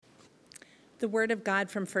The word of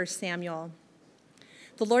God from 1 Samuel.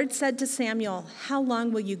 The Lord said to Samuel, "How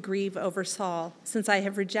long will you grieve over Saul, since I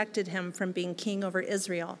have rejected him from being king over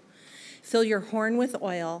Israel? Fill your horn with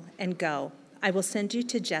oil and go. I will send you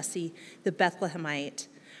to Jesse the Bethlehemite,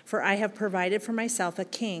 for I have provided for myself a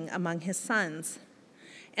king among his sons."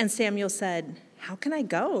 And Samuel said, "How can I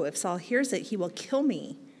go? If Saul hears it, he will kill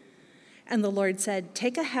me." And the Lord said,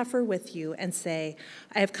 "Take a heifer with you and say,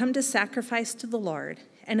 'I have come to sacrifice to the Lord,'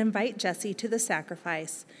 and invite Jesse to the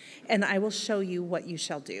sacrifice, and I will show you what you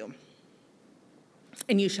shall do.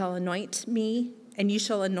 And you shall anoint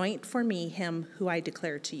for me him who I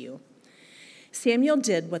declare to you." Samuel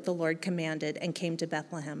did what the Lord commanded and came to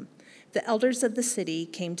Bethlehem. The elders of the city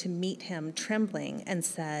came to meet him trembling and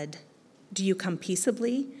said, "Do you come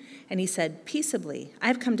peaceably?" And he said, "Peaceably. I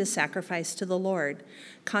have come to sacrifice to the Lord.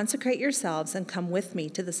 Consecrate yourselves and come with me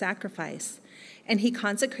to the sacrifice." And he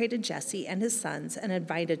consecrated Jesse and his sons and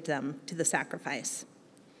invited them to the sacrifice.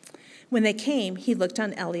 When they came, he looked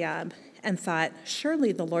on Eliab and thought,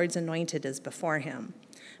 "Surely the Lord's anointed is before him."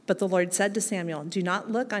 But the Lord said to Samuel, "Do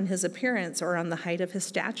not look on his appearance or on the height of his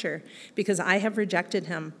stature, because I have rejected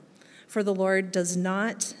him. For the Lord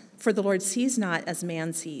sees not as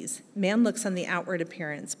man sees. Man looks on the outward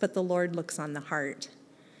appearance, but the Lord looks on the heart."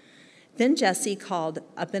 Then Jesse called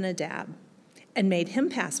Abinadab and made him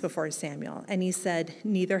pass before Samuel. And he said,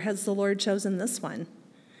 "Neither has the Lord chosen this one."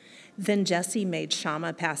 Then Jesse made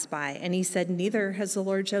Shammah pass by, and he said, "Neither has the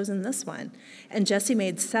Lord chosen this one." And Jesse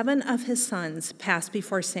made 7 of his sons pass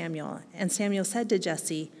before Samuel. And Samuel said to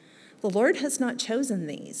Jesse, "The Lord has not chosen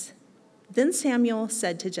these." Then Samuel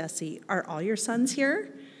said to Jesse, "Are all your sons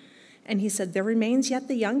here?" And he said, "There remains yet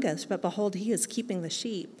the youngest, but behold, he is keeping the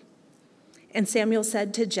sheep." And Samuel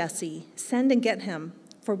said to Jesse, "Send and get him,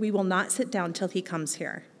 for we will not sit down till he comes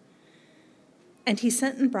here." And he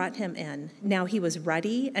sent and brought him in. Now he was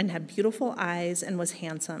ruddy and had beautiful eyes and was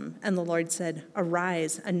handsome. And the Lord said,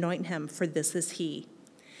 "Arise, anoint him, for this is he."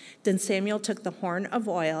 Then Samuel took the horn of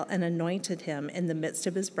oil and anointed him in the midst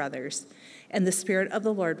of his brothers. And the Spirit of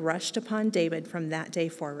the Lord rushed upon David from that day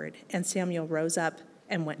forward. And Samuel rose up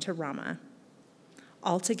and went to Ramah.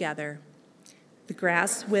 Altogether, the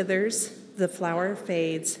grass withers, the flower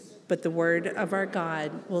fades, but the word of our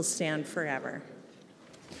God will stand forever.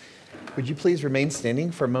 Would you please remain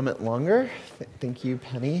standing for a moment longer? Thank you,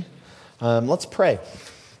 Penny. Let's pray.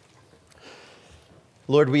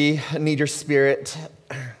 Lord, we need your Spirit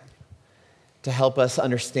to help us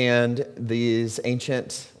understand these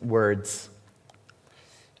ancient words.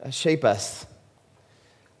 Shape us.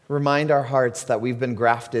 Remind our hearts that we've been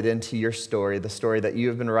grafted into your story, the story that you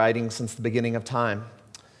have been writing since the beginning of time.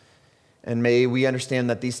 And may we understand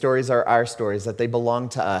that these stories are our stories, that they belong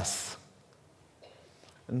to us.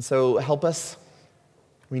 And so help us.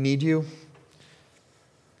 We need you.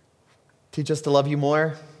 Teach us to love you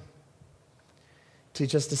more.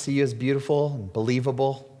 Teach us to see you as beautiful and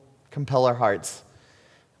believable. Compel our hearts.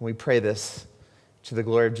 And we pray this to the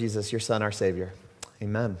glory of Jesus, your Son, our Savior.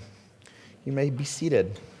 Amen. You may be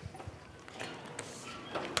seated.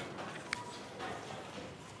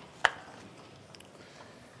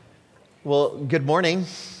 Well, good morning.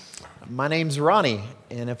 My name's Ronnie,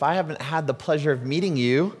 and if I haven't had the pleasure of meeting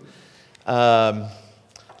you,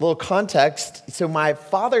 little context. So my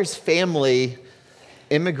father's family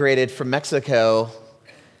immigrated from Mexico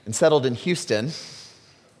and settled in Houston.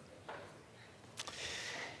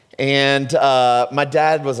 And my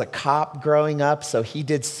dad was a cop growing up, so he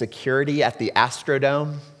did security at the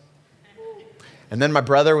Astrodome. And then my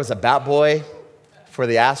brother was a bat boy for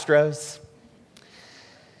the Astros.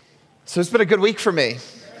 So it's been a good week for me.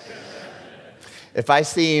 If I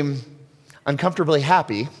seem uncomfortably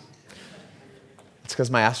happy, it's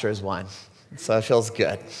because my Astros won. So it feels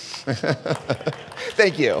good.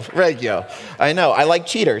 Thank you. I know, I like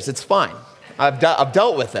cheaters. It's fine. I've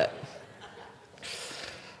dealt with it.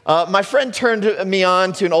 My friend turned me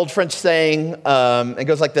on to an old French saying. It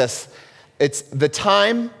goes like this. It's the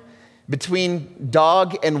time between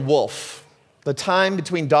dog and wolf. The time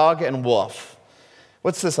between dog and wolf.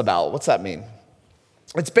 What's this about? What's that mean?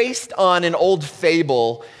 It's based on an old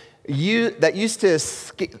fable that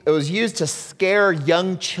was used to scare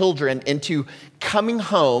young children into coming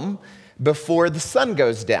home before the sun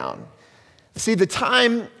goes down. See, the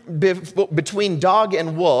time between dog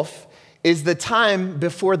and wolf is the time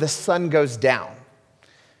before the sun goes down.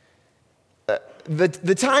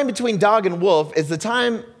 The time between dog and wolf is the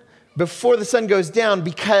time before the sun goes down,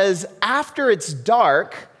 because after it's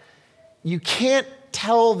dark, you can't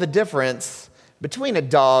tell the difference between a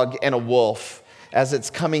dog and a wolf as it's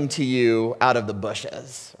coming to you out of the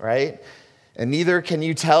bushes, right? And neither can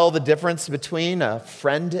you tell the difference between a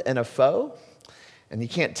friend and a foe. And you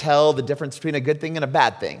can't tell the difference between a good thing and a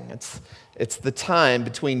bad thing. It's the time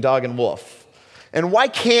between dog and wolf. And why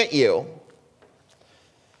can't you?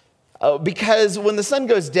 Because when the sun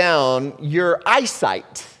goes down, your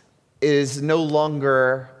eyesight is no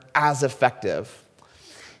longer as effective.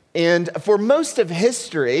 And for most of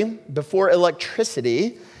history, before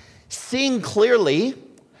electricity, seeing clearly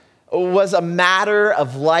was a matter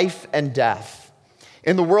of life and death.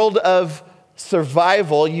 In the world of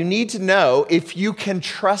survival, you need to know if you can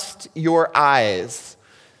trust your eyes.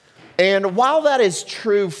 And while that is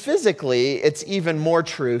true physically, it's even more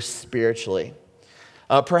true spiritually.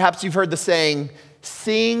 Perhaps you've heard the saying,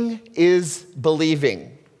 seeing is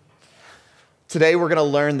believing. Today we're going to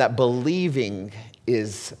learn that believing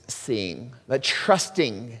is seeing, that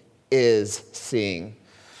trusting is seeing.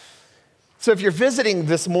 So if you're visiting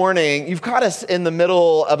this morning, you've caught us in the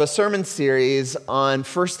middle of a sermon series on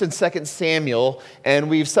 1st and 2nd Samuel, and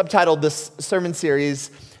we've subtitled this sermon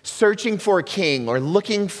series, Searching for a King, or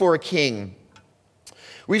Looking for a King.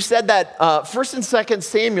 We've said that 1st and 2nd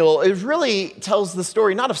Samuel, it really tells the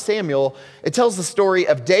story, not of Samuel, it tells the story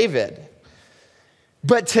of David.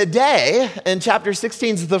 But today, in chapter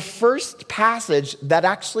 16, is the first passage that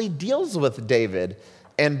actually deals with David,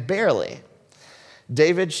 and barely.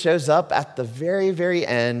 David shows up at the very, very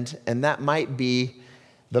end, and that might be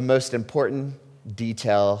the most important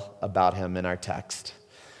detail about him in our text.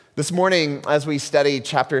 This morning, as we study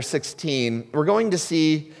chapter 16, we're going to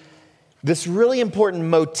see this really important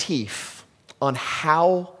motif on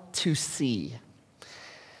how to see.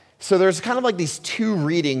 So there's kind of like these two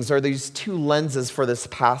readings or these two lenses for this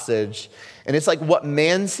passage. And it's like what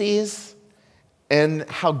man sees and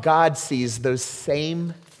how God sees those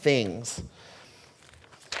same things.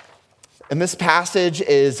 And this passage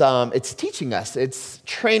is, it's teaching us, it's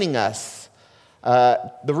training us,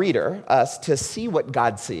 the reader, us, to see what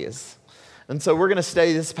God sees. And so we're going to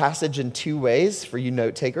study this passage in two ways for you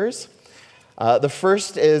note takers. The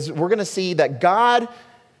first is we're going to see that God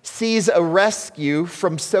sees a rescue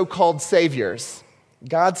from so-called saviors.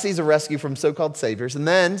 God sees a rescue from so-called saviors. And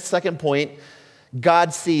then, second point,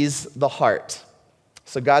 God sees the heart.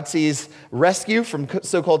 So God sees rescue from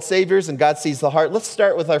so-called saviors, and God sees the heart. Let's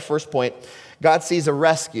start with our first point. God sees a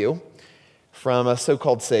rescue from a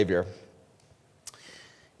so-called savior.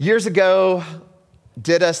 Years ago,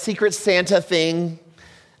 did a Secret Santa thing.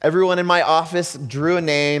 Everyone in my office drew a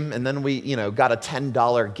name, and then we, got a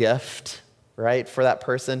 $10 gift, right, for that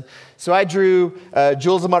person. So I drew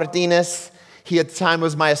Jules Martinez. He at the time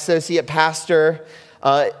was my associate pastor.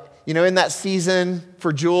 In that season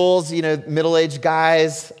for Jules, middle-aged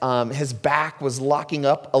guys, his back was locking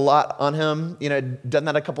up a lot on him, done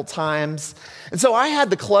that a couple times. And so I had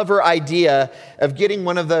the clever idea of getting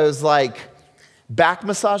one of those back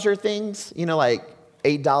massager things, like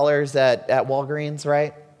 $8 at Walgreens,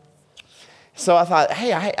 right? So I thought,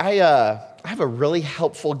 hey, I have a really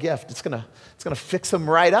helpful gift. It's gonna fix him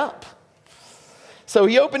right up. So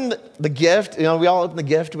he opened the gift. We all opened the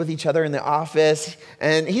gift with each other in the office,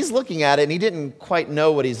 and he's looking at it, and he didn't quite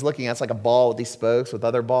know what he's looking at. It's like a ball with these spokes with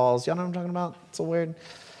other balls. Y'all know what I'm talking about? It's so weird.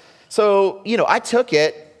 So, I took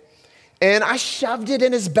it, and I shoved it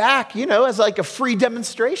in his back, as like a free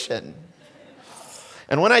demonstration.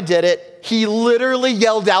 And when I did it, he literally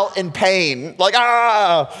yelled out in pain, like,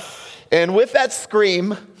 ah! And with that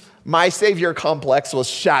scream, my savior complex was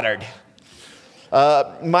shattered.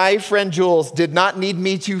 My friend Jules did not need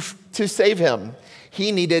me to save him.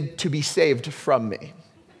 He needed to be saved from me.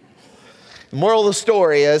 The moral of the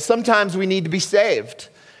story is sometimes we need to be saved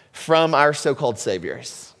from our so-called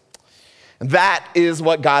saviors. And that is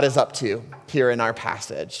what God is up to here in our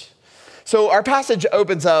passage. So our passage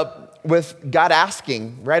opens up with God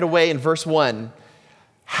asking right away in verse 1,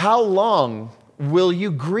 how long will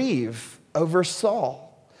you grieve over Saul?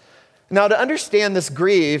 Now, to understand this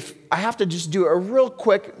grief, I have to just do a real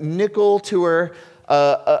quick nickel tour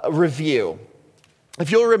review.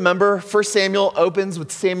 If you'll remember, 1 Samuel opens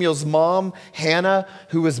with Samuel's mom, Hannah,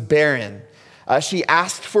 who was barren. She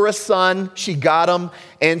asked for a son, she got him,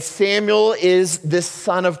 and Samuel is this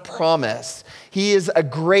son of promise. He is a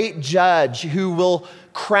great judge who will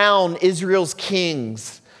crown Israel's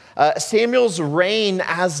kings. Samuel's reign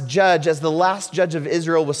as judge, as the last judge of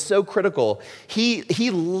Israel, was so critical.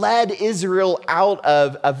 He led Israel out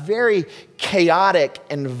of a very chaotic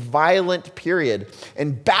and violent period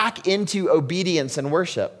and back into obedience and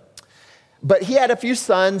worship. But he had a few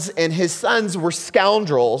sons, and his sons were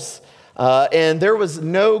scoundrels, and there was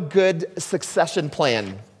no good succession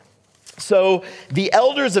plan. So the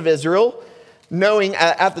elders of Israel, knowing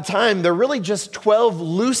at the time they're really just 12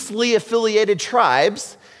 loosely affiliated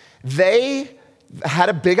tribes, they had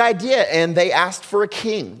a big idea, and they asked for a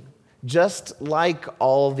king, just like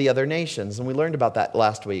all the other nations. And we learned about that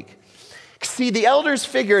last week. See, the elders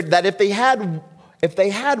figured that if they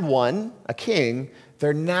had one, a king,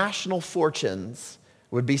 their national fortunes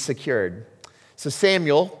would be secured. So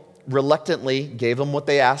Samuel reluctantly gave them what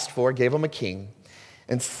they asked for, gave them a king.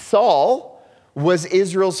 And Saul was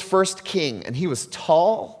Israel's first king, and he was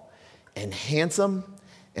tall and handsome,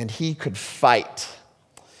 and he could fight.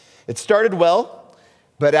 It started well,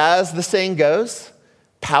 but as the saying goes,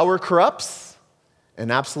 power corrupts,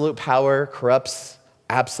 and absolute power corrupts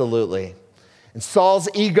absolutely. And Saul's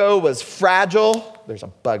ego was fragile. There's a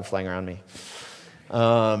bug flying around me.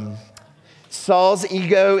 Saul's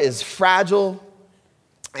ego is fragile,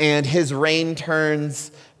 and his reign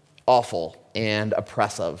turns awful and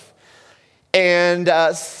oppressive. And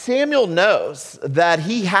Samuel knows that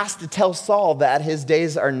he has to tell Saul that his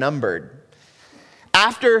days are numbered.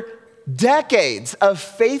 After decades of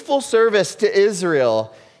faithful service to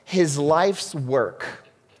Israel, his life's work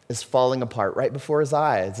is falling apart right before his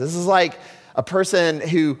eyes. This is like a person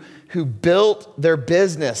who built their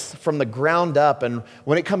business from the ground up, and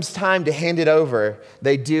when it comes time to hand it over,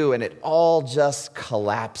 they do, and it all just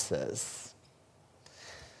collapses.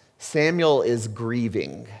 Samuel is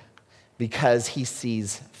grieving because he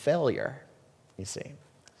sees failure, you see.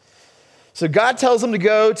 So God tells him to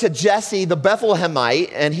go to Jesse the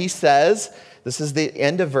Bethlehemite, and he says, this is the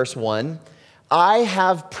end of verse 1, I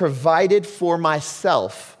have provided for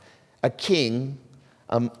myself a king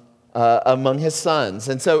among his sons.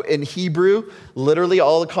 And so in Hebrew, literally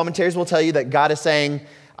all the commentaries will tell you that God is saying,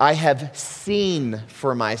 I have seen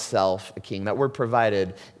for myself a king. That word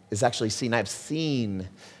provided is actually seen. I have seen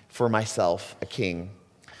for myself a king.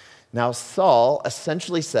 Now, Saul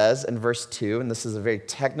essentially says in verse 2, and this is a very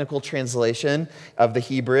technical translation of the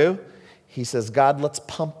Hebrew, he says, God, let's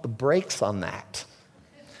pump the brakes on that.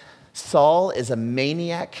 Saul is a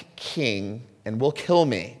maniac king and will kill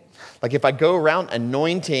me. Like if I go around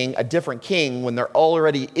anointing a different king when there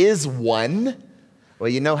already is one, well,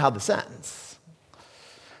 you know how this ends.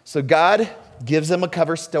 So God gives him a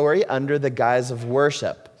cover story under the guise of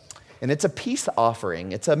worship. And it's a peace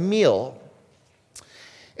offering. It's a meal.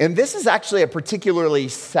 And this is actually a particularly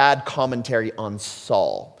sad commentary on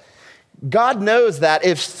Saul. God knows that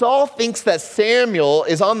if Saul thinks that Samuel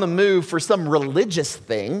is on the move for some religious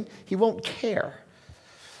thing, he won't care.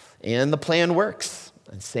 And the plan works.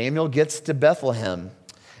 And Samuel gets to Bethlehem.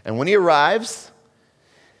 And when he arrives,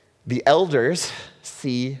 the elders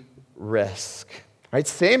see risk. Right?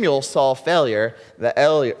 Samuel saw failure. The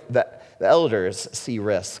elders see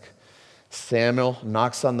risk. Samuel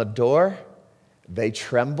knocks on the door. They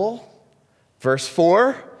tremble. Verse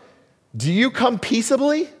 4, do you come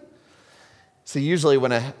peaceably? So usually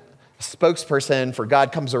when a spokesperson for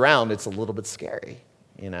God comes around, it's a little bit scary,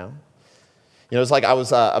 you know? You know, it's like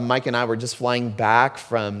Mike and I were just flying back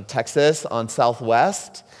from Texas on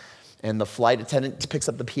Southwest, and the flight attendant picks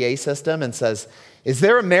up the PA system and says, is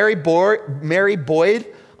there a Mary Boyd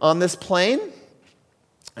on this plane?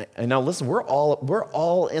 And now listen, we're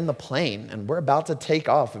all in the plane, and we're about to take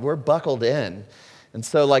off. We're buckled in. And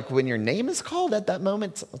so like when your name is called at that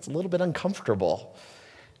moment, it's a little bit uncomfortable.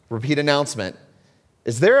 Repeat announcement.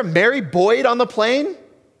 Is there a Mary Boyd on the plane?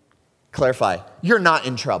 Clarify, you're not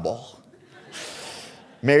in trouble.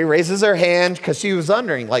 Mary raises her hand because she was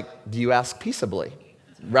wondering, like, do you ask peaceably?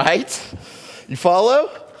 Right? You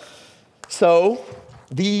follow? So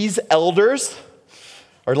these elders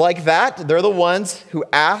are like that. They're the ones who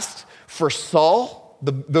asked for Saul,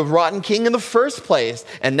 the rotten king, in the first place.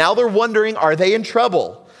 And now they're wondering, are they in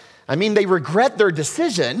trouble? I mean, they regret their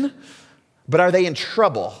decision, but are they in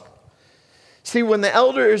trouble? See, when the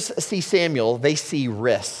elders see Samuel, they see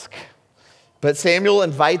risk. But Samuel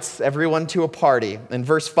invites everyone to a party. In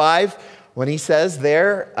verse 5, when he says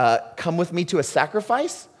there, come with me to a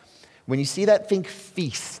sacrifice, when you see that, think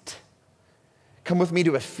feast. Come with me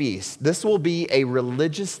to a feast. This will be a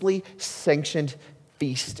religiously sanctioned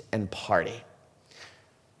feast and party.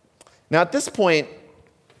 Now, at this point,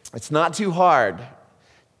 it's not too hard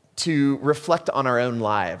to reflect on our own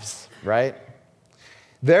lives, right?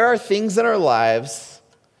 There are things in our lives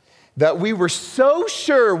that we were so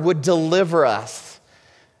sure would deliver us,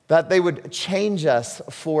 that they would change us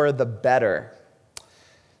for the better,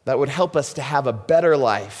 that would help us to have a better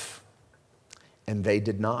life, and they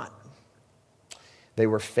did not. They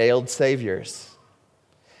were failed saviors.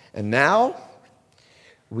 And now,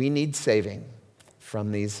 we need saving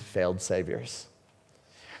from these failed saviors.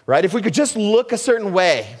 Right? If we could just look a certain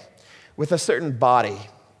way with a certain body,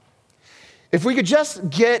 if we could just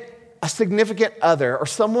get a significant other or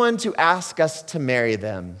someone to ask us to marry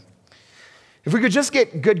them, If we could just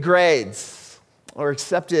get good grades or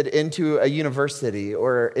accepted into a university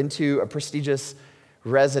or into a prestigious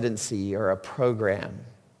residency or a program.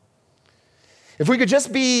 If we could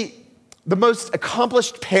just be the most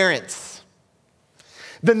accomplished parents,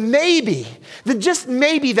 then just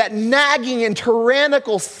maybe that nagging and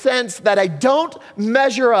tyrannical sense that I don't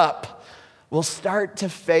measure up will start to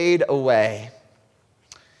fade away.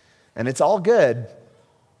 And it's all good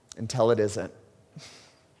until it isn't.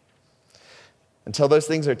 Until those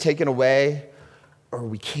things are taken away or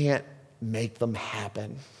we can't make them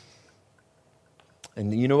happen.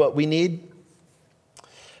 And you know what we need?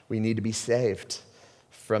 We need to be saved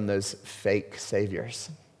from those fake saviors.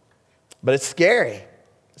 But it's scary.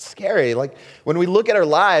 It's scary. Like when we look at our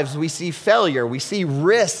lives, we see failure, we see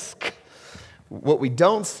risk. What we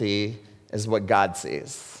don't see is what God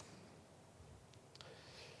sees.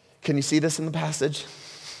 Can you see this in the passage?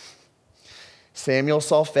 Samuel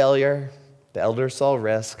saw failure, the elders saw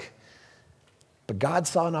risk, but God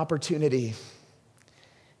saw an opportunity.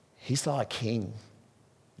 He saw a king,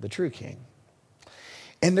 the true king.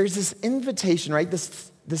 And there's this invitation, right?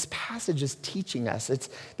 This passage is teaching us.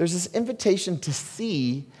 There's this invitation to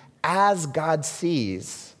see as God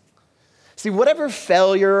sees. See, whatever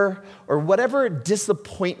failure or whatever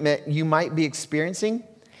disappointment you might be experiencing,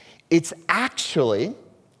 it's actually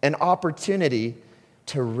an opportunity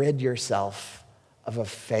to rid yourself of a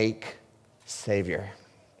fake savior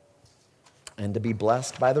and to be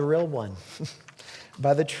blessed by the real one,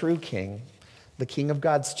 by the true king, the king of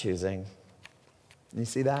God's choosing. You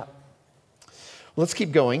see that? Let's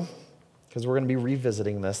keep going because we're going to be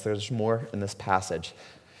revisiting this. There's more in this passage.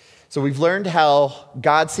 So we've learned how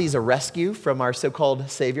God sees a rescue from our so-called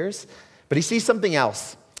saviors, but he sees something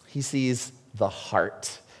else. He sees the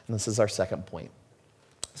heart. And this is our second point.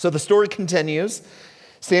 So the story continues.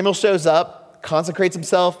 Samuel shows up, consecrates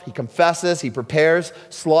himself, he confesses, he prepares,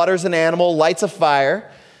 slaughters an animal, lights a fire.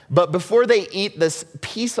 But before they eat this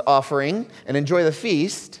peace offering and enjoy the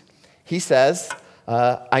feast, he says,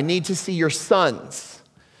 I need to see your sons.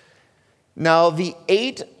 Now, these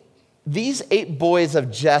 8 boys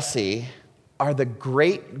of Jesse are the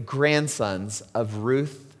great-grandsons of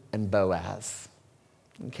Ruth and Boaz.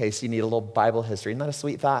 In case you need a little Bible history, isn't that a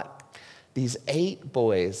sweet thought? These 8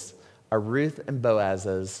 boys are Ruth and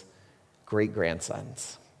Boaz's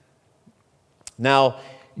great-grandsons. Now,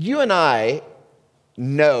 you and I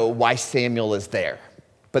know why Samuel is there,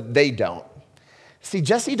 but they don't. See,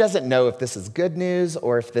 Jesse doesn't know if this is good news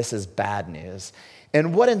or if this is bad news.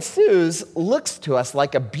 And what ensues looks to us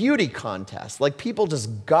like a beauty contest, like people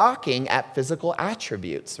just gawking at physical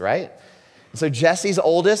attributes, right? So Jesse's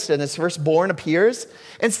oldest and his firstborn appears,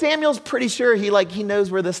 and Samuel's pretty sure he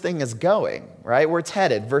knows where this thing is going, right? Where it's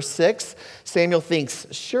headed. Verse 6, Samuel thinks,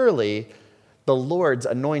 surely the Lord's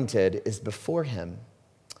anointed is before him.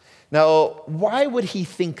 Now, why would he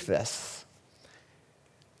think this?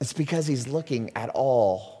 It's because he's looking at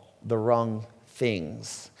all the wrong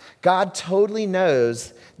things. God totally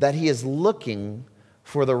knows that he is looking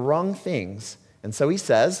for the wrong things. And so he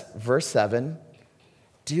says, verse 7,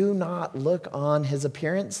 do not look on his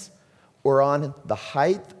appearance or on the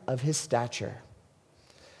height of his stature.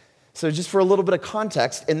 So just for a little bit of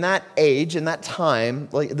context, in that age, in that time,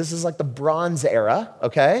 this is like the Bronze Era,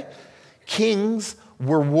 okay? Kings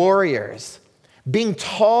were warriors. Being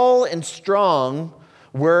tall and strong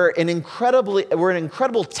were an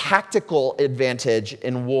incredible tactical advantage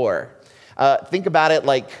in war. Think about it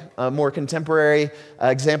like a more contemporary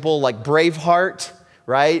example, like Braveheart,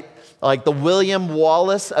 right? Like the William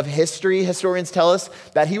Wallace of history. Historians tell us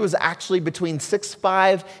that he was actually between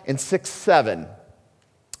 6'5" and 6'7".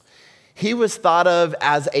 He was thought of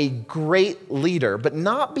as a great leader, but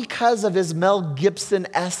not because of his Mel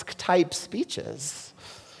Gibson-esque type speeches,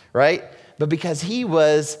 right? But because he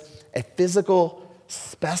was a physical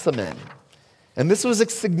specimen. And this was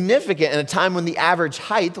significant in a time when the average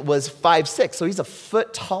height was 5'6", so he's a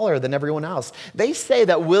foot taller than everyone else. They say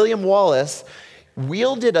that William Wallace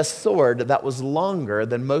wielded a sword that was longer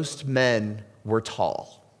than most men were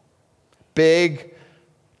tall. Big,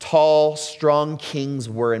 tall, strong kings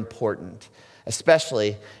were important,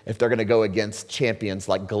 especially if they're going to go against champions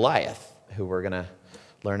like Goliath, who we're going to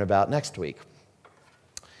learn about next week.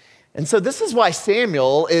 And so this is why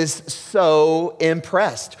Samuel is so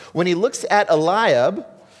impressed. When he looks at Eliab,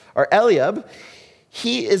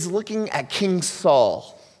 he is looking at King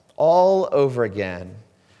Saul all over again.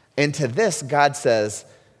 And to this, God says,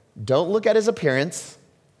 don't look at his appearance.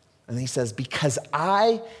 And he says, because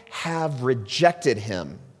I have rejected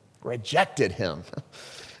him. Rejected him.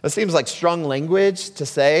 That seems like strong language to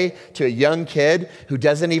say to a young kid who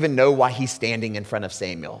doesn't even know why he's standing in front of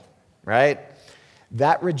Samuel, right?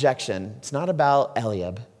 That rejection, it's not about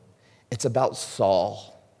Eliab, it's about Saul.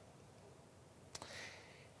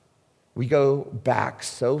 We go back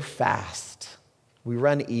so fast. We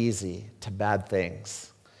run easy to bad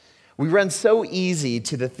things. We run so easy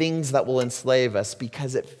to the things that will enslave us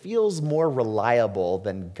because it feels more reliable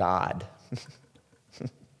than God.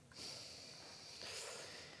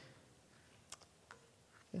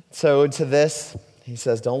 So to this, he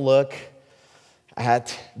says, don't look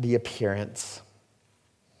at the appearance.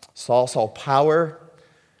 Saul saw power,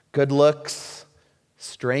 good looks,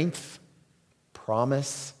 strength,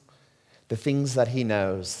 promise, the things that he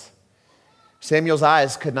knows. Samuel's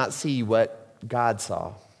eyes could not see what God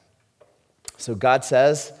saw. So God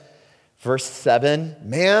says, verse 7,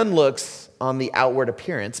 man looks on the outward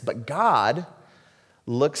appearance, but God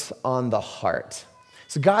looks on the heart.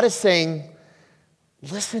 So God is saying,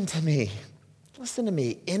 listen to me. Listen to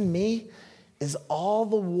me. In me is all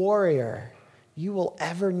the warrior you will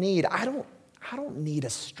ever need. I don't need a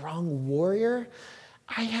strong warrior.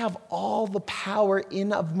 I have all the power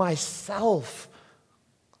in of myself.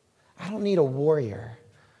 I don't need a warrior.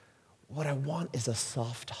 What I want is a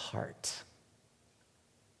soft heart.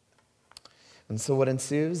 And so what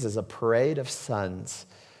ensues is a parade of sons.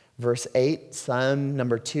 Verse 8, son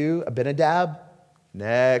number 2, Abinadab.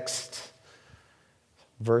 Next.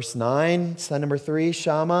 Verse 9, son number 3,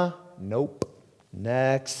 Shammah. Nope.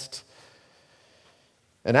 Next.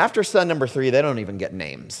 And after son number 3, they don't even get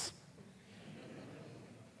names.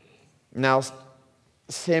 Now,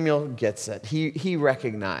 Samuel gets it. He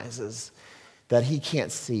recognizes that he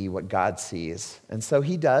can't see what God sees. And so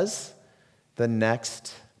he does the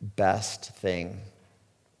next best thing.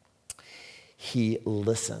 He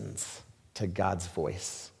listens to God's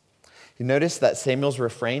voice. You notice that Samuel's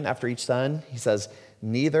refrain after each son, he says,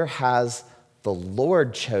 neither has the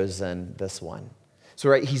Lord chosen this one. So,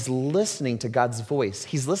 right, he's listening to God's voice.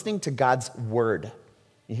 He's listening to God's word.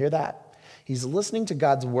 You hear that? He's listening to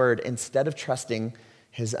God's word instead of trusting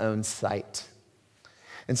his own sight.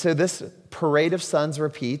 And so this parade of sons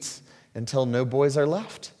repeats until no boys are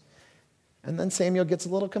left. And then Samuel gets a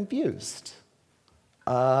little confused.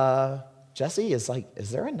 Jesse is like, is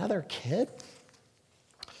there another kid?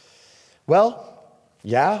 Well,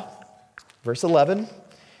 yeah. Verse 11,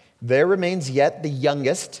 there remains yet the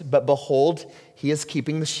youngest, but behold, he is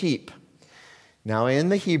keeping the sheep. Now in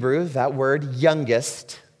the Hebrew, that word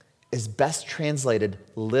youngest is best translated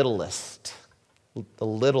littlest, the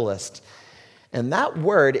littlest. And that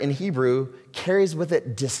word in Hebrew carries with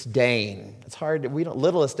it disdain. It's hard,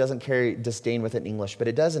 littlest doesn't carry disdain with it in English, but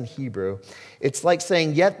it does in Hebrew. It's like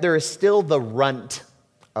saying, yet there is still the runt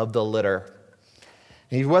of the litter.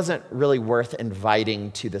 He wasn't really worth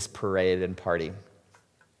inviting to this parade and party.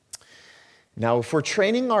 Now, if we're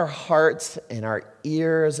training our hearts and our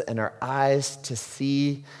ears and our eyes to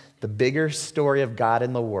see the bigger story of God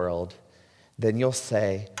in the world, then you'll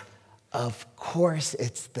say, of course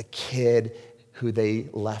it's the kid who they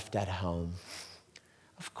left at home.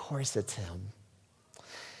 Of course it's him.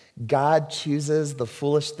 God chooses the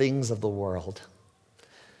foolish things of the world.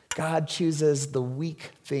 God chooses the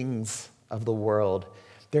weak things of the world.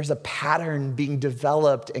 There's a pattern being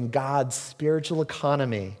developed in God's spiritual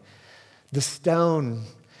economy. The stone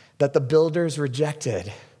that the builders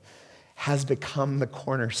rejected has become the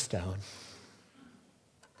cornerstone.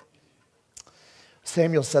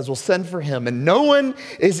 Samuel says, we'll send for him, and no one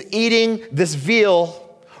is eating this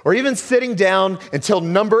veal or even sitting down until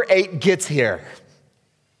number 8 gets here.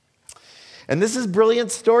 And this is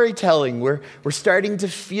brilliant storytelling. We're starting to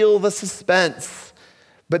feel the suspense.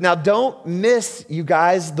 But now don't miss, you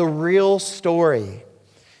guys, the real story.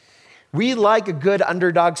 We like a good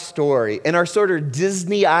underdog story. In our sort of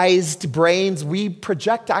Disney-ized brains, we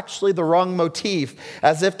project actually the wrong motif,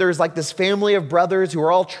 as if there's like this family of brothers who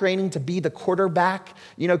are all training to be the quarterback,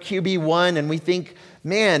 QB1, and we think,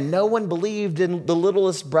 man, no one believed in the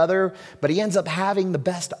littlest brother, but he ends up having the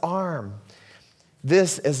best arm.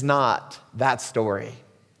 This is not that story.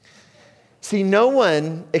 See, no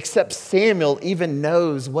one except Samuel even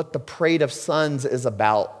knows what the parade of sons is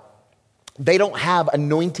about. They don't have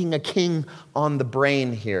anointing a king on the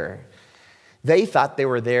brain here. They thought they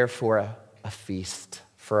were there for a feast,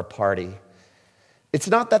 for a party. It's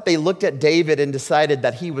not that they looked at David and decided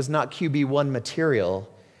that he was not QB1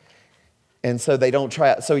 material, and so he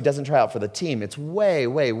doesn't try out for the team. It's way,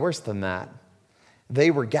 way worse than that. They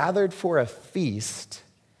were gathered for a feast,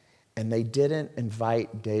 and they didn't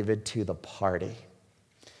invite David to the party.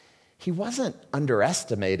 He wasn't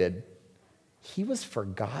underestimated. He was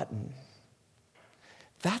forgotten.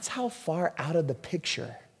 That's how far out of the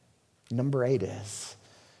picture number 8 is.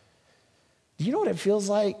 Do you know what it feels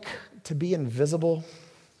like to be invisible?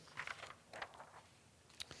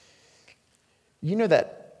 You know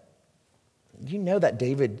that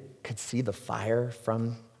David could see the fire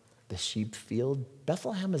from the sheep field?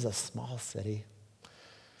 Bethlehem is a small city.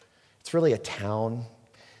 It's really a town.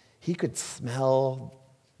 He could smell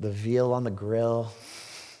the veal on the grill.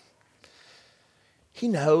 He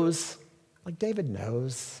knows, like David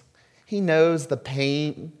knows. He knows the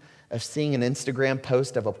pain of seeing an Instagram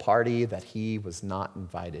post of a party that he was not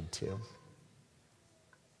invited to.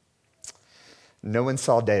 No one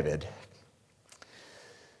saw David.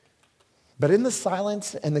 But in the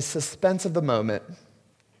silence and the suspense of the moment,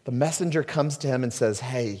 the messenger comes to him and says,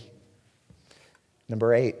 hey,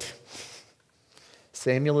 number 8,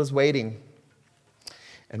 Samuel is waiting.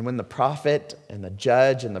 And when the prophet and the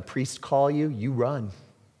judge and the priest call you, you run.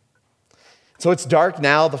 So it's dark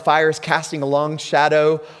now. The fire is casting a long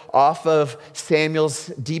shadow off of Samuel's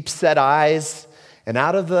deep-set eyes. And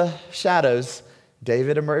out of the shadows,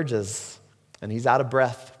 David emerges. And he's out of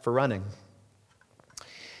breath for running.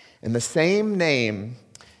 And the same name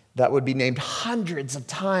that would be named hundreds of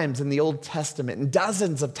times in the Old Testament and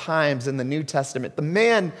dozens of times in the New Testament, the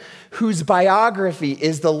man whose biography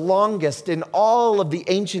is the longest in all of the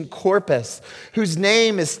ancient corpus, whose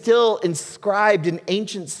name is still inscribed in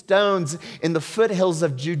ancient stones in the foothills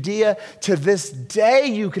of Judea. To this day,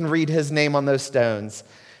 you can read his name on those stones.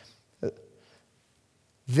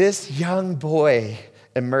 This young boy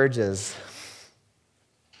emerges,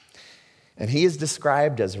 and he is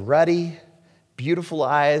described as ruddy, beautiful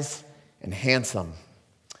eyes, and handsome.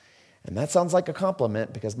 And that sounds like a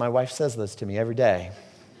compliment because my wife says this to me every day.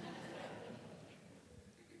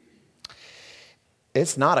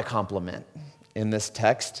 It's not a compliment in this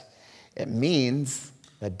text. It means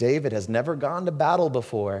that David has never gone to battle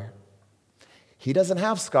before. He doesn't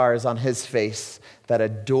have scars on his face that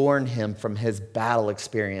adorn him from his battle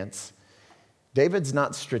experience. David's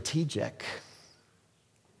not strategic.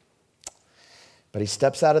 But he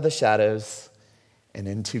steps out of the shadows and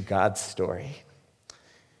into God's story.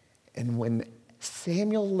 And when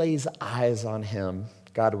Samuel lays eyes on him,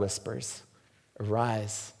 God whispers,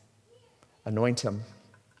 arise, anoint him,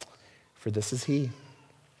 for this is he.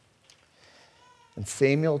 And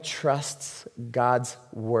Samuel trusts God's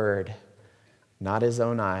word, not his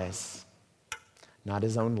own eyes, not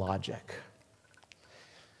his own logic.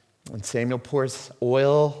 And Samuel pours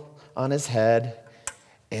oil on his head,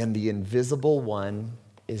 and the invisible one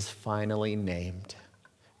is finally named.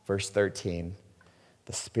 Verse 13,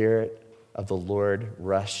 the Spirit of the Lord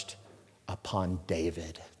rushed upon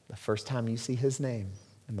David. The first time you see his name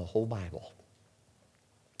in the whole Bible.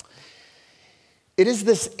 It is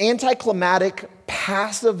this anticlimactic,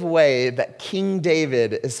 passive way that King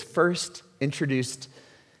David is first introduced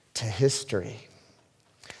to history.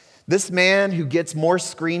 This man who gets more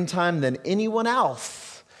screen time than anyone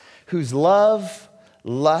else, whose love,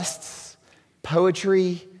 lusts,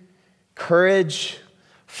 poetry, courage,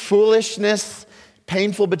 foolishness,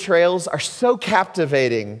 painful betrayals are so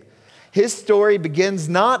captivating. His story begins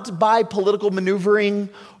not by political maneuvering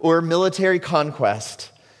or military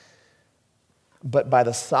conquest, but by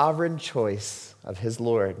the sovereign choice of his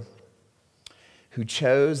Lord, who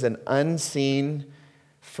chose an unseen,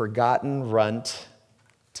 forgotten runt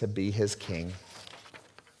to be his king.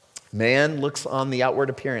 Man looks on the outward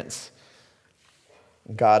appearance.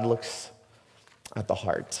 God looks at the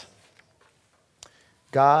heart.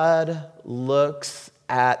 God looks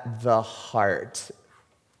at the heart.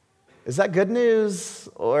 Is that good news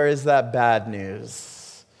or is that bad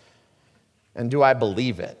news? And do I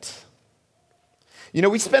believe it? You know,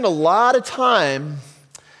 we spend a lot of time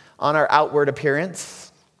on our outward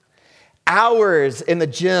appearance, hours in the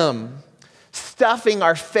gym, stuffing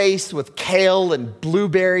our face with kale and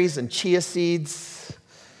blueberries and chia seeds,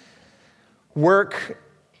 work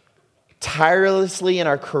tirelessly in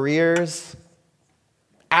our careers,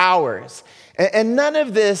 hours. And none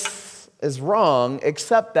of this is wrong,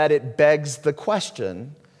 except that it begs the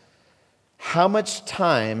question, how much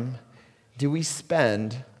time do we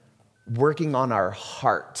spend working on our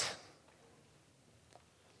heart?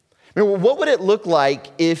 I mean, what would it look like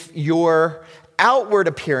if your outward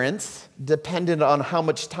appearance depended on how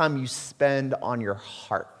much time you spend on your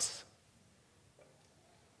heart?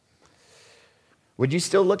 Would you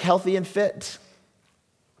still look healthy and fit?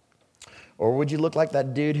 Or would you look like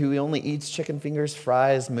that dude who only eats chicken fingers,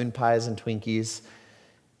 fries, moon pies, and Twinkies,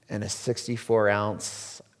 and a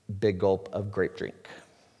 64-ounce big gulp of grape drink?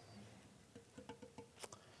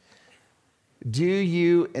 Do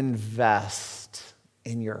you invest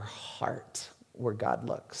in your heart where God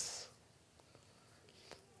looks?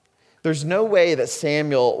 There's no way that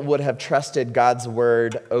Samuel would have trusted God's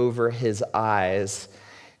word over his eyes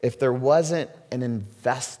if there wasn't an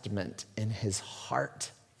investment in his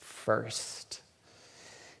heart first.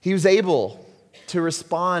 He was able to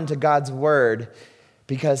respond to God's word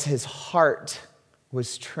because his heart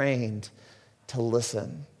was trained to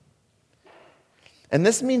listen. And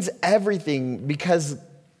this means everything because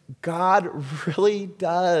God really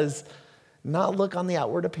does not look on the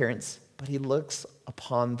outward appearance, but he looks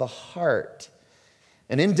upon the heart.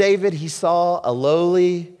 And in David, he saw a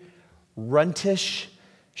lowly, runtish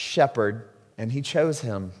shepherd, and he chose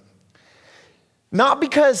him. Not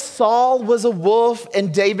because Saul was a wolf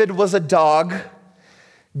and David was a dog.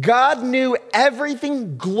 God knew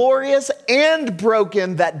everything glorious and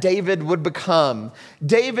broken that David would become.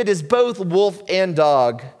 David is both wolf and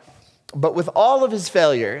dog, but with all of his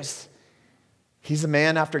failures, he's a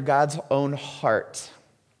man after God's own heart.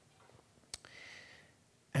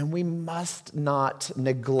 And we must not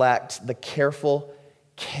neglect the careful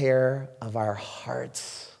care of our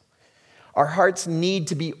hearts. Our hearts need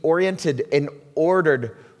to be oriented and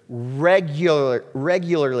ordered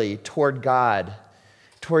regularly toward God,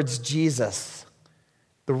 towards Jesus,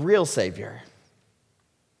 the real Savior.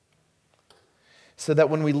 So that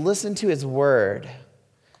when we listen to his word,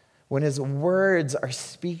 when his words are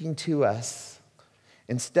speaking to us,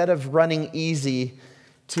 instead of running easy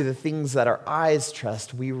to the things that our eyes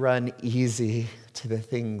trust, we run easy to the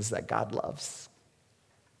things that God loves.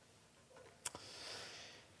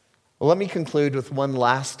 Well, let me conclude with one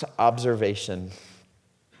last observation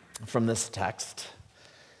from this text.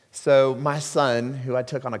 So my son, who I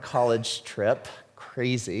took on a college trip,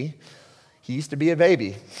 crazy, he used to be a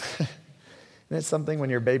baby. And it's something when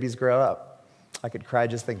your babies grow up. I could cry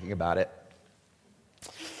just thinking about it.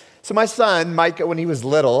 So my son, Micah, when he was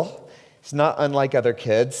little, he's not unlike other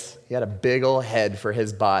kids. He had a big old head for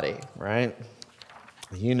his body, right?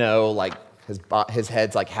 You know, like his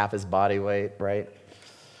head's like half his body weight, right?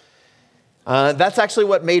 That's actually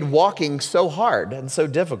what made walking so hard and so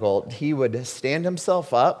difficult. He would stand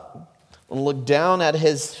himself up and look down at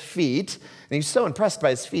his feet, and he was so impressed by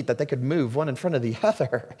his feet that they could move one in front of the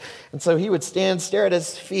other. And so he would stand, stare at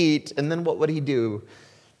his feet, and then what would he do?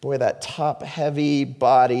 Boy, that top-heavy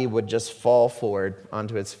body would just fall forward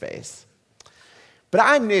onto his face. But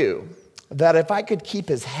I knew that if I could keep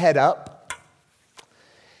his head up,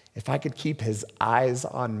 if I could keep his eyes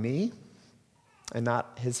on me and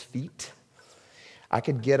not his feet, I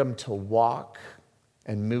could get him to walk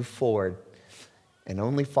and move forward and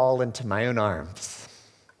only fall into my own arms.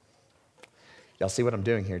 Y'all see what I'm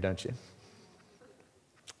doing here, don't you?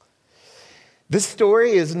 This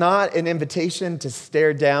story is not an invitation to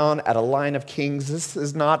stare down at a line of kings. This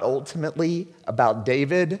is not ultimately about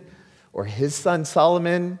David or his son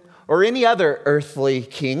Solomon or any other earthly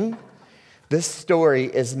king. This story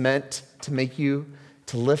is meant to make you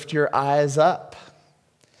to lift your eyes up.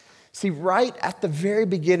 See, right at the very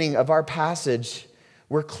beginning of our passage,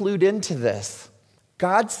 we're clued into this.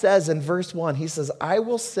 God says in verse 1, he says, I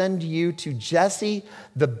will send you to Jesse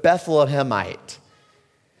the Bethlehemite.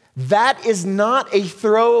 That is not a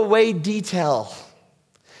throwaway detail.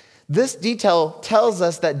 This detail tells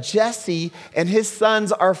us that Jesse and his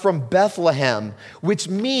sons are from Bethlehem, which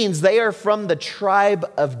means they are from the tribe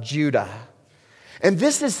of Judah. And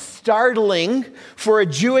this is startling for a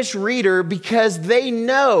Jewish reader because they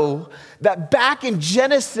know that back in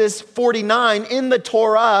Genesis 49 in the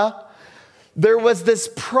Torah, there was this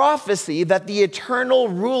prophecy that the eternal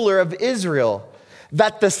ruler of Israel,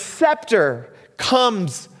 that the scepter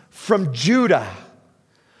comes from Judah.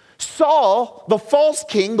 Saul, the false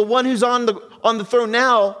king, the one who's on the throne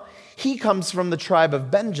now, he comes from the tribe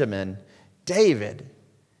of Benjamin. David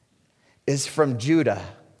is from Judah.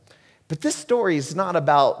 But this story is not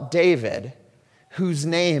about David, whose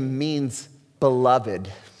name means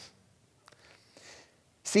beloved.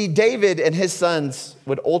 See, David and his sons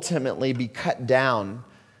would ultimately be cut down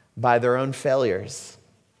by their own failures.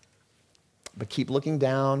 But keep looking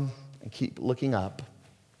down and keep looking up.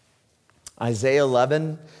 Isaiah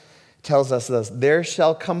 11 tells us this, there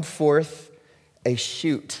shall come forth a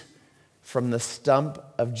shoot from the stump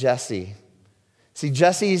of Jesse. See,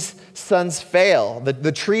 Jesse's sons fail.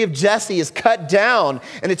 The tree of Jesse is cut down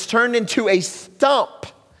and it's turned into a stump,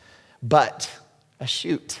 but a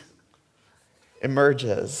shoot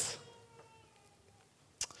emerges.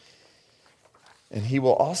 And he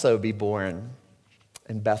will also be born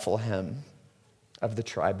in Bethlehem of the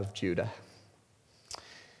tribe of Judah.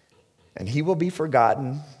 And he will be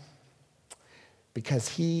forgotten because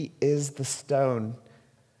he is the stone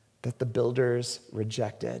that the builders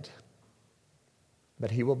rejected. But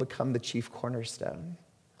he will become the chief cornerstone.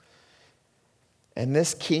 And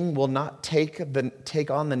this king will not take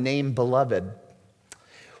on the name beloved.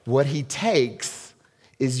 What he takes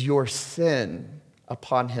is your sin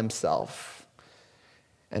upon himself.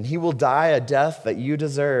 And he will die a death that you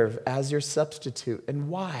deserve as your substitute. And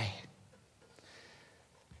why?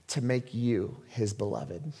 To make you his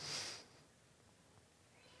beloved.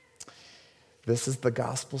 This is the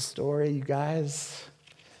gospel story, you guys.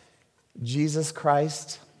 Jesus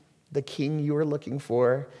Christ, the king you are looking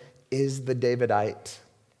for, is the Davidite,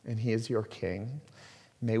 and he is your king.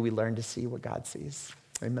 May we learn to see what God sees.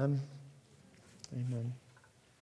 Amen. Amen.